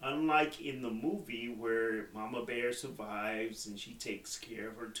 but unlike in the movie where Mama Bear survives and she takes care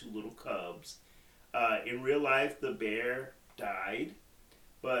of her 2 little cubs, in real life the bear died,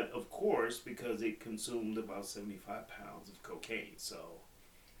 but of course because it consumed about 75 pounds of cocaine. So,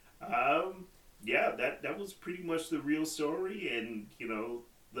 yeah, that was pretty much the real story, and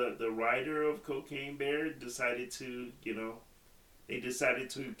the writer of Cocaine Bear decided to, they decided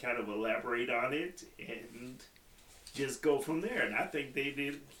to kind of elaborate on it and just go from there. And I think they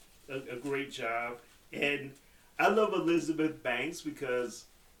did a great job. And I love Elizabeth Banks because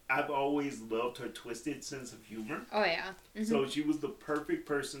I've always loved her twisted sense of humor. Oh, yeah. Mm-hmm. So she was the perfect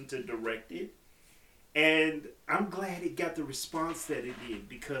person to direct it. And I'm glad it got the response that it did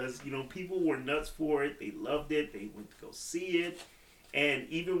because, people were nuts for it. They loved it. They went to go see it. And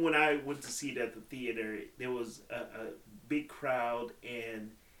even when I went to see it at the theater, there was a big crowd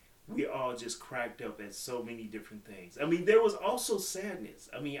and we all just cracked up at so many different things. I mean, there was also sadness.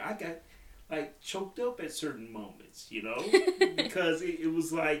 I mean, I got choked up at certain moments, because it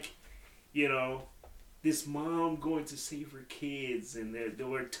was like, this mom going to save her kids, and there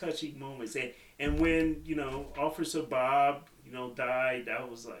were touching moments. And when, Officer Bob, died, I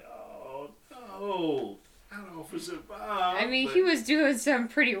was like, oh, no, not Officer Bob. I mean, he was doing some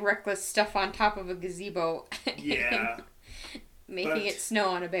pretty reckless stuff on top of a gazebo. Yeah. Making it snow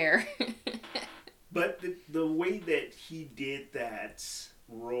on a bear. But the way that he did that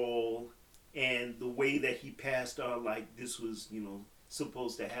role and the way that he passed on like this was,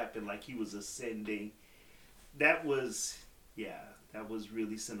 supposed to happen, like he was ascending, that was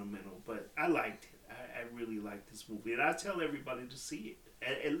really sentimental. But I liked it. I really liked this movie. And I tell everybody to see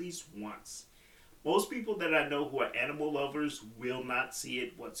it at least once. Most people that I know who are animal lovers will not see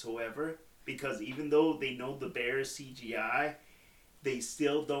it whatsoever because even though they know the bear is CGI, they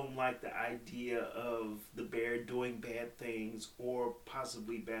still don't like the idea of the bear doing bad things or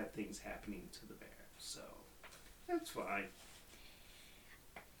possibly bad things happening to the bear. So, that's fine.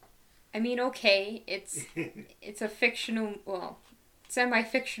 I mean, okay, it's a fictional,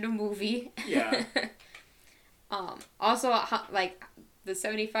 semi-fictional movie. Yeah. Also, the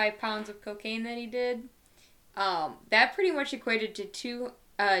 75 pounds of cocaine that he did, that pretty much equated to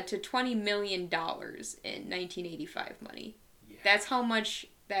 $20 million in 1985 money. That's how much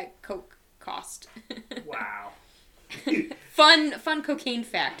that coke cost. Wow. Fun cocaine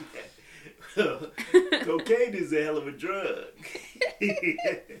fact. Cocaine is a hell of a drug.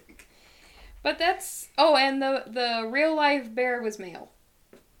 But that's... Oh, and the real life bear was male.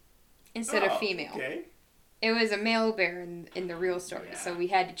 Instead of female. Okay. It was a male bear in the real story, Yeah. so we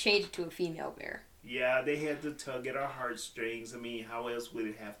had to change it to a female bear. Yeah, they had to tug at our heartstrings. I mean, how else would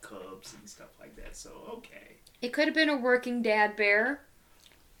it have cubs and stuff like that? So, okay. It could have been a working dad bear,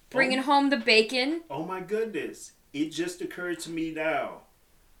 bringing home the bacon. Oh my goodness. It just occurred to me now.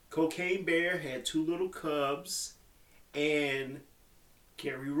 Cocaine Bear had 2 little cubs, And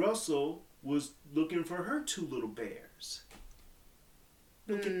Kerry Russell was looking for her two little bears.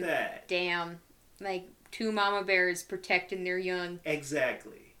 Look at that. Damn. Like, two mama bears protecting their young.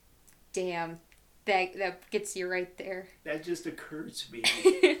 Exactly. Damn. That gets you right there. That just occurred to me.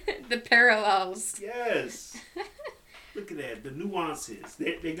 The parallels. Yes. Look at that. The nuances.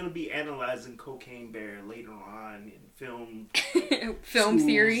 They're going to be analyzing Cocaine Bear later on in film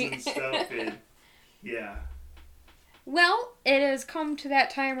theory and stuff. And, yeah. Well, it has come to that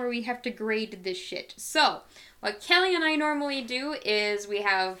time where we have to grade this shit. So, what Kelly and I normally do is we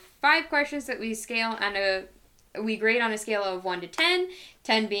have 5 questions that we grade on a scale of 1 to 10,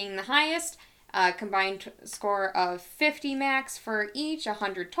 10 being the highest, combined score of 50 max for each,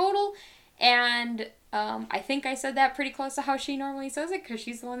 100 total, and I think I said that pretty close to how she normally says it, because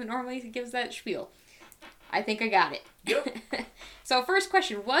she's the one that normally gives that spiel. I think I got it. Yep. So, first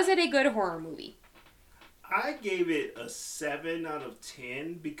question, was it a good horror movie? I gave it a 7 out of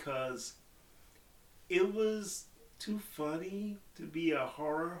 10 because it was too funny to be a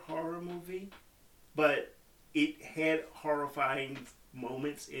horror movie, but it had horrifying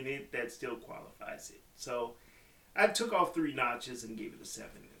moments in it that still qualifies it. So I took off 3 notches and gave it a 7.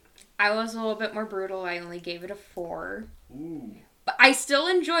 I was a little bit more brutal. I only gave it a 4. Ooh. But I still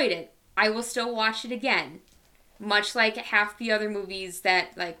enjoyed it. I will still watch it again. Much like half the other movies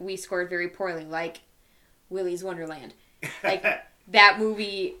that we scored very poorly, like Willy's Wonderland. That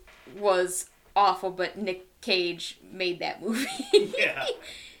movie was awful, but Nick Cage made that movie. Yeah.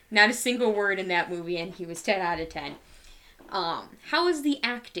 Not a single word in that movie, and he was 10 out of 10. How was the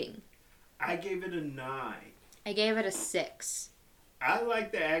acting? I gave it a 9. I gave it a 6. I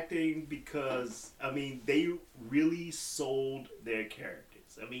like the acting because, they really sold their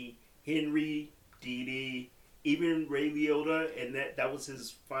characters. Henry, Dee Dee, even Ray Liotta, and that was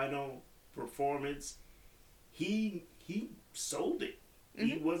his final performance. He sold it. Mm-hmm.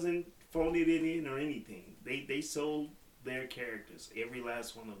 He wasn't phoning it in or anything. They sold their characters, every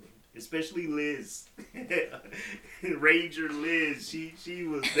last one of them. Especially Liz. Ranger Liz. She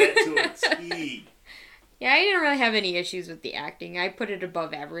was that to a T. Yeah, I didn't really have any issues with the acting. I put it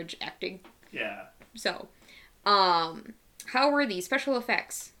above average acting. Yeah. So, how were the special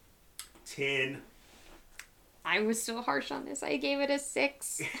effects? 10. I was still harsh on this. I gave it a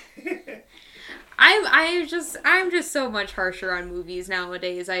 6. I'm just so much harsher on movies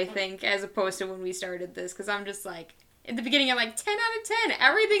nowadays, I think, as opposed to when we started this, because I'm just like, in the beginning I'm like, 10 out of 10,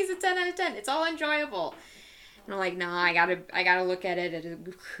 everything's a 10 out of 10, it's all enjoyable. And I'm like, nah, I gotta look at it as a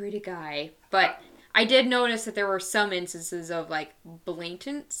critic eye. But I did notice that there were some instances of,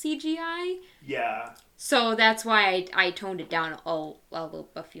 blatant CGI. Yeah. So that's why I toned it down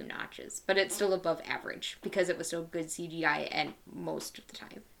a few notches. But it's still above average, because it was still good CGI and most of the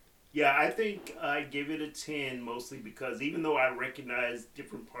time. Yeah, I think I gave it a 10 mostly because even though I recognized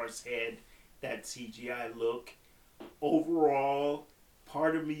different parts had that CGI look, overall,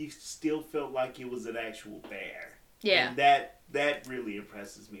 part of me still felt like it was an actual bear. Yeah. And that really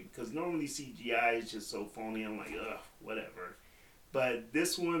impresses me because normally CGI is just so phony. I'm like, ugh, whatever. But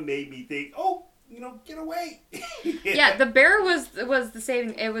this one made me think, get away. Yeah, the bear was the same.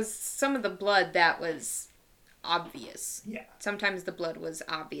 It was some of the blood that was obvious. Yeah. Sometimes the blood was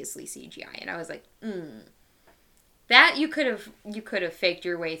obviously CGI, and I was like, that you could have faked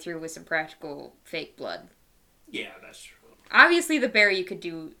your way through with some practical fake blood. Yeah, that's true. Obviously, the bear you had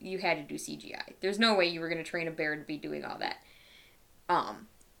to do CGI. There's no way you were going to train a bear to be doing all that.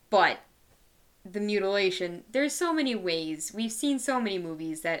 But the mutilation, there's so many ways. We've seen so many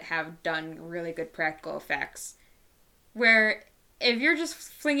movies that have done really good practical effects. Where if you're just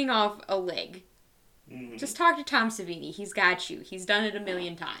flinging off a leg, just talk to Tom Savini. He's got you. He's done it a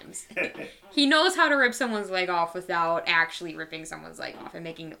million times. He knows how to rip someone's leg off without actually ripping someone's leg off and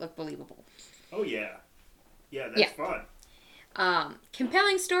making it look believable. Oh, yeah. Yeah, that's fun.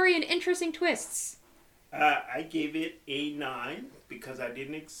 Compelling story and interesting twists. I gave it a 9 because I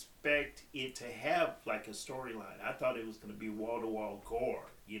didn't expect it to have a storyline. I thought it was going to be wall-to-wall gore,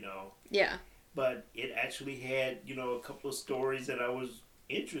 Yeah. But it actually had, a couple of stories that I was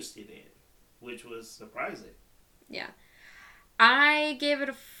interested in, which was surprising. Yeah. I gave it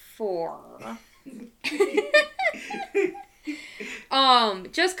a 4.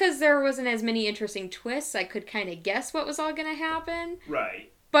 Just because there wasn't as many interesting twists, I could kind of guess what was all going to happen.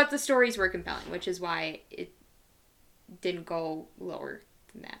 Right. But the stories were compelling, which is why it didn't go lower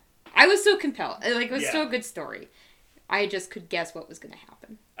than that. I was still compelled. It was still a good story. I just could guess what was going to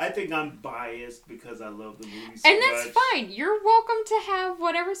happen. I think I'm biased because I love the movie so much. And that's fine. You're welcome to have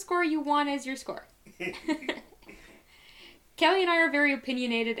whatever score you want as your score. Kelly and I are very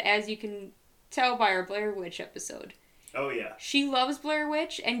opinionated, as you can tell by our Blair Witch episode. Oh, yeah. She loves Blair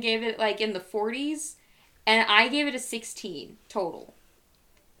Witch and gave it, like, in the 40s. And I gave it a 16 total.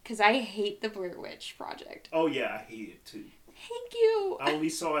 Because I hate the Blair Witch Project. Oh, yeah, I hate it, too. Thank you. I only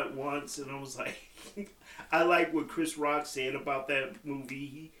saw it once, and I was like... I like what Chris Rock said about that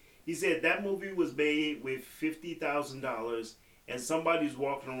movie. He said that movie was made with $50,000, and somebody's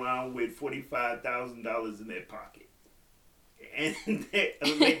walking around with $45,000 in their pocket. And I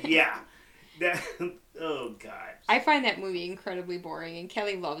was like, yeah. That, oh, God. I find that movie incredibly boring, and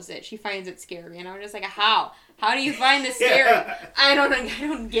Kelly loves it. She finds it scary, and I'm just like, how? How do you find this scary? Yeah. I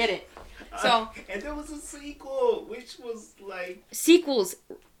don't get it. So and there was a sequel, which was like... Sequels.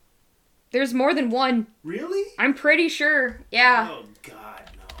 There's more than one. Really? I'm pretty sure. Yeah. Oh, God,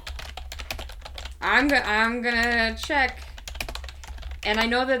 no. I'm gonna check. And I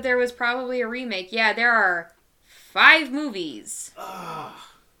know that there was probably a remake. Yeah, there are 5 movies.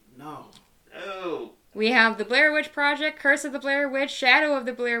 No. Oh. We have The Blair Witch Project, Curse of the Blair Witch, Shadow of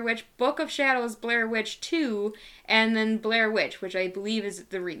the Blair Witch, Book of Shadows, Blair Witch 2, and then Blair Witch, which I believe is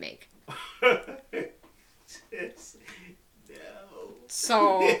the remake. Yes. No.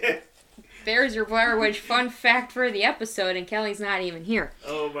 So, there's your Blair Witch fun fact for the episode, and Kelly's not even here.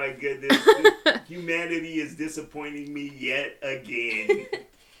 Oh my goodness. Humanity is disappointing me yet again.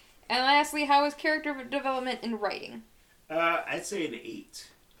 And lastly, how was character development in writing? I'd say an 8.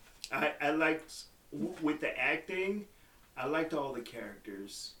 I liked, with the acting, I liked all the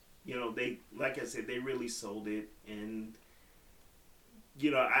characters. You know, they, like I said, they really sold it. And,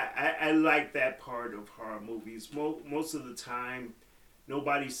 you know, I like that part of horror movies. Most of the time,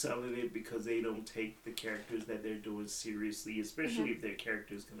 nobody's selling it because they don't take the characters that they're doing seriously, especially if their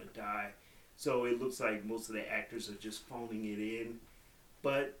character's going to die. So it looks like most of the actors are just phoning it in.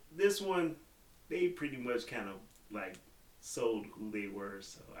 But this one, they pretty much kind of, like, sold who they were,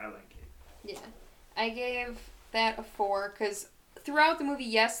 so I like it. Yeah. I gave that a 4, because throughout the movie,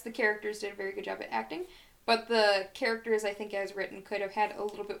 yes, the characters did a very good job at acting, but the characters, I think, as written, could have had a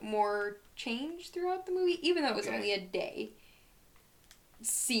little bit more change throughout the movie, even though it was only a day.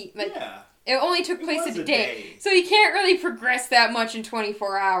 Yeah. It only took place in a day. So you can't really progress that much in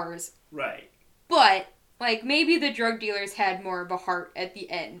 24 hours. Right. But, like, maybe the drug dealers had more of a heart at the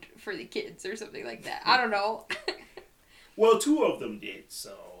end for the kids or something like that. I don't know. Well, 2 of them did,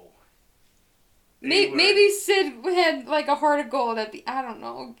 so... Maybe Sid had, like, a heart of gold at the... I don't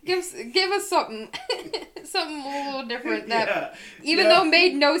know. Give us something. Something a little different that, even though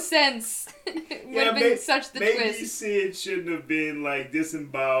made no sense, would have been such the twist. Maybe Sid shouldn't have been, like,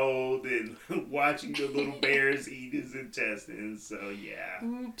 disemboweled and watching the little bears eat his intestines, so yeah.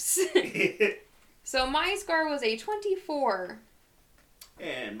 Oops. So my score was a 24.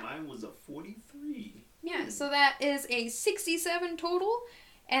 And mine was a 43. Yeah, so that is a 67 total.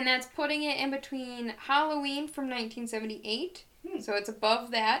 And that's putting it in between Halloween from 1978. So it's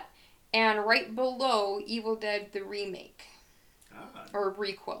above that. And right below Evil Dead the Remake. Or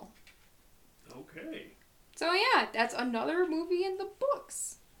requel. Okay. So yeah, that's another movie in the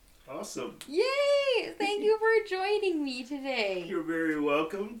books. Awesome. Yay! Thank you for joining me today. You're very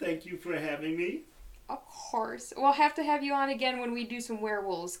welcome. Thank you for having me. Of course. We'll have to have you on again when we do some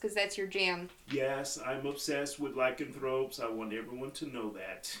werewolves, because that's your jam. Yes, I'm obsessed with lycanthropes. I want everyone to know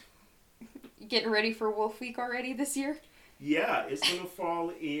that. You getting ready for Wolf Week already this year? Yeah, it's going to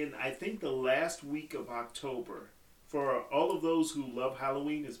fall in, I think, the last week of October. For all of those who love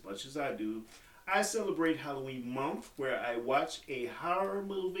Halloween as much as I do, I celebrate Halloween month where I watch a horror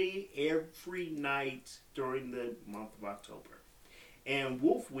movie every night during the month of October. And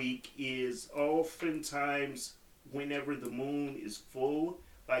Wolf Week is oftentimes whenever the moon is full,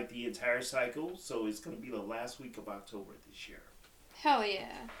 like the entire cycle. So it's going to be the last week of October this year. Hell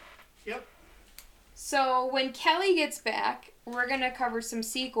yeah. Yep. So when Kelly gets back, we're going to cover some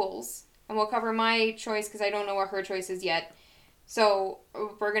sequels. And we'll cover my choice because I don't know what her choice is yet. So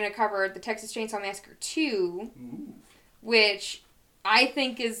we're going to cover the Texas Chainsaw Massacre 2, which I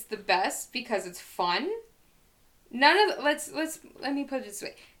think is the best because it's fun. Let me put it this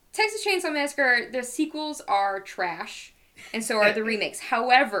way. Texas Chainsaw Massacre, the sequels are trash, and so are the remakes.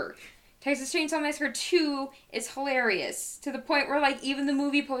 However, Texas Chainsaw Massacre 2 is hilarious, to the point where, like, even the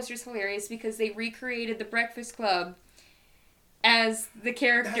movie poster's hilarious because they recreated the Breakfast Club as the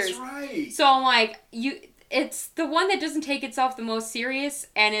characters. That's right. So I'm like, it's the one that doesn't take itself the most serious,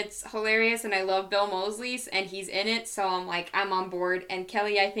 and it's hilarious, and I love Bill Moseley, and he's in it, so I'm like, I'm on board. And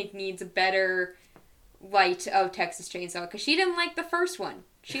Kelly, I think, needs a better light of Texas Chainsaw, because she didn't like the first one.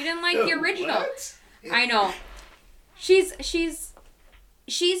 She didn't like the original. What? I know. She's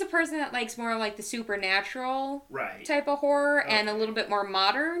a person that likes more like the supernatural right. type of horror and a little bit more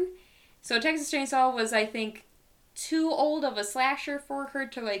modern. So Texas Chainsaw was, I think, too old of a slasher for her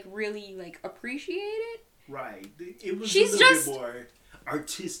to like really like appreciate it. Right. It was She's a little just bit more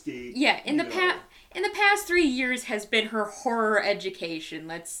artistic. yeah. In the past 3 years has been her horror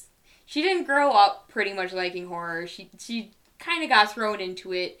education. She didn't grow up pretty much liking horror. She kind of got thrown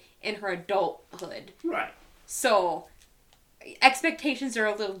into it in her adulthood. Right. So expectations are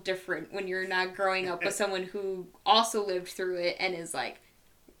a little different when you're not growing up with someone who also lived through it and is like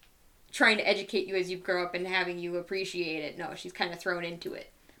trying to educate you as you grow up and having you appreciate it. No, she's kind of thrown into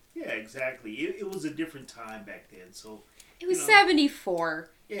it. Yeah, exactly. It was a different time back then, so... It was 74.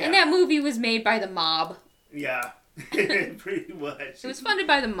 Yeah. And that movie was made by the mob. Yeah, pretty much. It was funded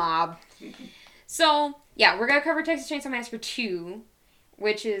by the mob. So, yeah, we're going to cover Texas Chainsaw Massacre 2,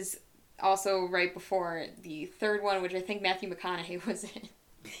 which is also right before the third one, which I think Matthew McConaughey was in.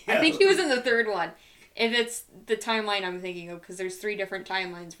 Yeah. I think he was in the third one. If it's the timeline I'm thinking of, because there's 3 different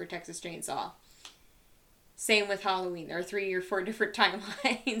timelines for Texas Chainsaw. Same with Halloween. There are 3 or 4 different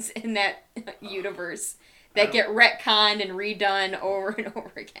timelines in that universe that get retconned and redone over and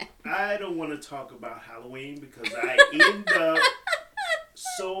over again. I don't want to talk about Halloween because I end up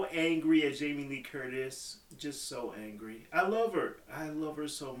so angry at Jamie Lee Curtis. Just so angry. I love her. I love her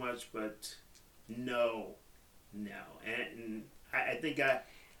so much, but no. And I think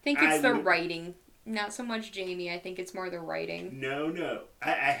it's the writing. Not so much Jamie. I think it's more the writing. No. I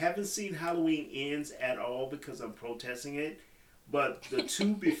haven't seen Halloween Ends at all because I'm protesting it. But the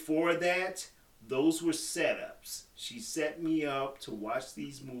 2 before that, those were setups. She set me up to watch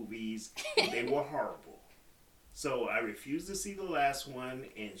these movies, and they were horrible. So I refused to see the last one,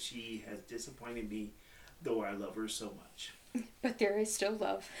 and she has disappointed me, though I love her so much. But there is still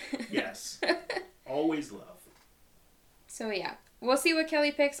love. Yes. Always love. So yeah. We'll see what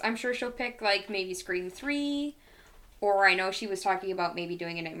Kelly picks. I'm sure she'll pick, like, maybe Scream 3. Or I know she was talking about maybe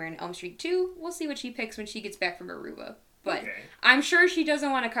doing a Nightmare on Elm Street 2. We'll see what she picks when she gets back from Aruba. But okay. I'm sure she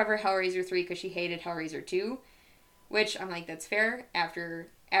doesn't want to cover Hellraiser 3 because she hated Hellraiser 2. Which, I'm like, that's fair. After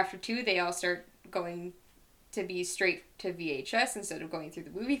 2, they all start going to be straight to VHS instead of going through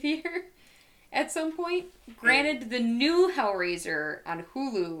the movie theater at some point. Granted, the new Hellraiser on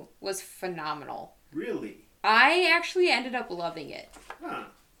Hulu was phenomenal. Really? I actually ended up loving it. Huh.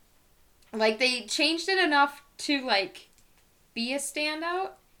 Like, they changed it enough to, like, be a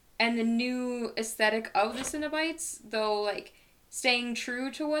standout. And the new aesthetic of the Cenobites, though, like, staying true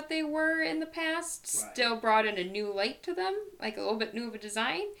to what they were in the past, still brought in a new light to them. Like, a little bit new of a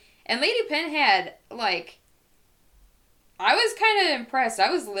design. And Lady Penn had, like... I was kind of impressed. I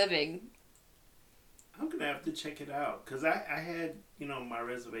was living. I'm going to have to check it out. Because I had, my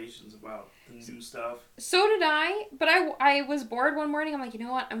reservations about the new stuff. So did I. But I was bored one morning. I'm like, you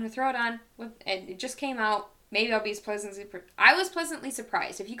know what? I'm going to throw it on. And it just came out. Maybe I'll be I was pleasantly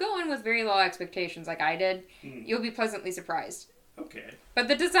surprised. If you go in with very low expectations like I did, you'll be pleasantly surprised. Okay. But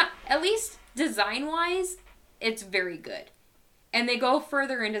the design, at least design-wise, it's very good. And they go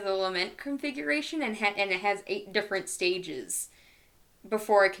further into the lament configuration, and it has 8 different stages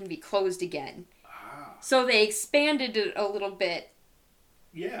before it can be closed again. So they expanded it a little bit.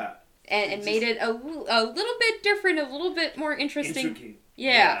 Yeah. And made it a little bit different, a little bit more interesting. Intricate.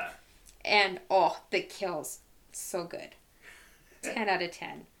 Yeah. And, the kills. So good. 10 out of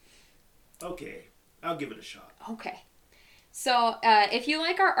 10. Okay. I'll give it a shot. Okay. So, if you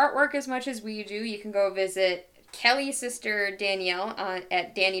like our artwork as much as we do, you can go visit Kelly's sister, Danielle,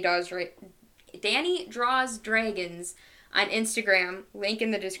 at Danny Draws Dragons on Instagram. Link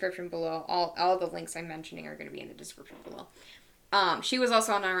in the description below. All the links I'm mentioning are going to be in the description below. She was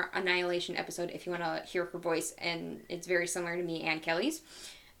also on our Annihilation episode if you want to hear her voice, and it's very similar to me and Kelly's.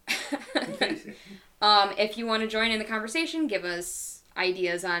 If you want to join in the conversation, give us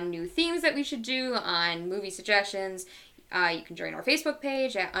ideas on new themes that we should do, on movie suggestions. You can join our Facebook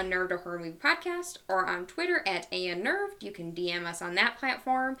page at Unnerved, a Horror Movie Podcast, or on Twitter at AUnnerved. You can DM us on that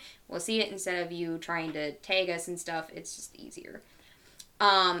platform. We'll see it instead of you trying to tag us and stuff. It's just easier.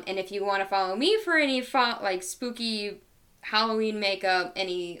 And if you want to follow me for any spooky Halloween makeup,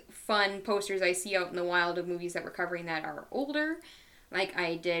 any fun posters I see out in the wild of movies that we're covering that are older, like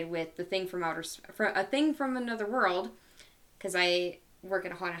I did with A Thing from Another World, because I work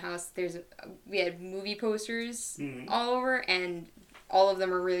at a haunted house. We had movie posters all over, and all of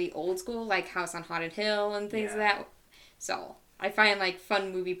them are really old school, like House on Haunted Hill and things like that. So I find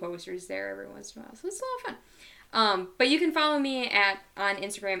fun movie posters there every once in a while. So it's a lot of fun. But you can follow me on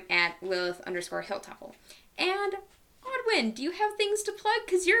Instagram at Lilith_Hilltopple. And Oddwin, do you have things to plug?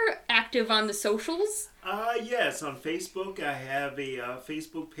 Because you're active on the socials. Yes, on Facebook I have a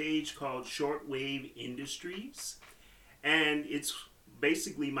Facebook page called Shortwave Industries, and it's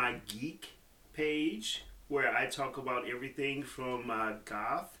basically my geek page where I talk about everything from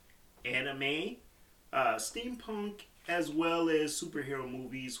goth, anime, steampunk, as well as superhero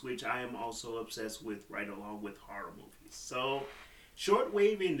movies, which I am also obsessed with, right along with horror movies. So,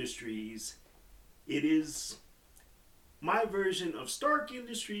 Shortwave Industries, it is my version of Stark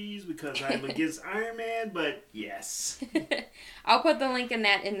Industries because I'm against Iron Man, but yes. I'll put the link in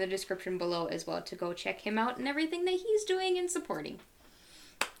the description below as well to go check him out and everything that he's doing and supporting.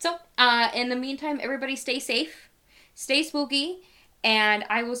 So, in the meantime, everybody stay safe, stay spooky, and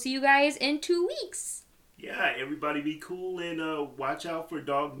I will see you guys in 2 weeks. Yeah, everybody be cool and watch out for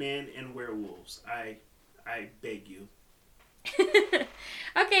dogmen and werewolves. I beg you.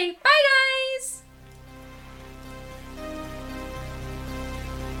 Okay, bye guys!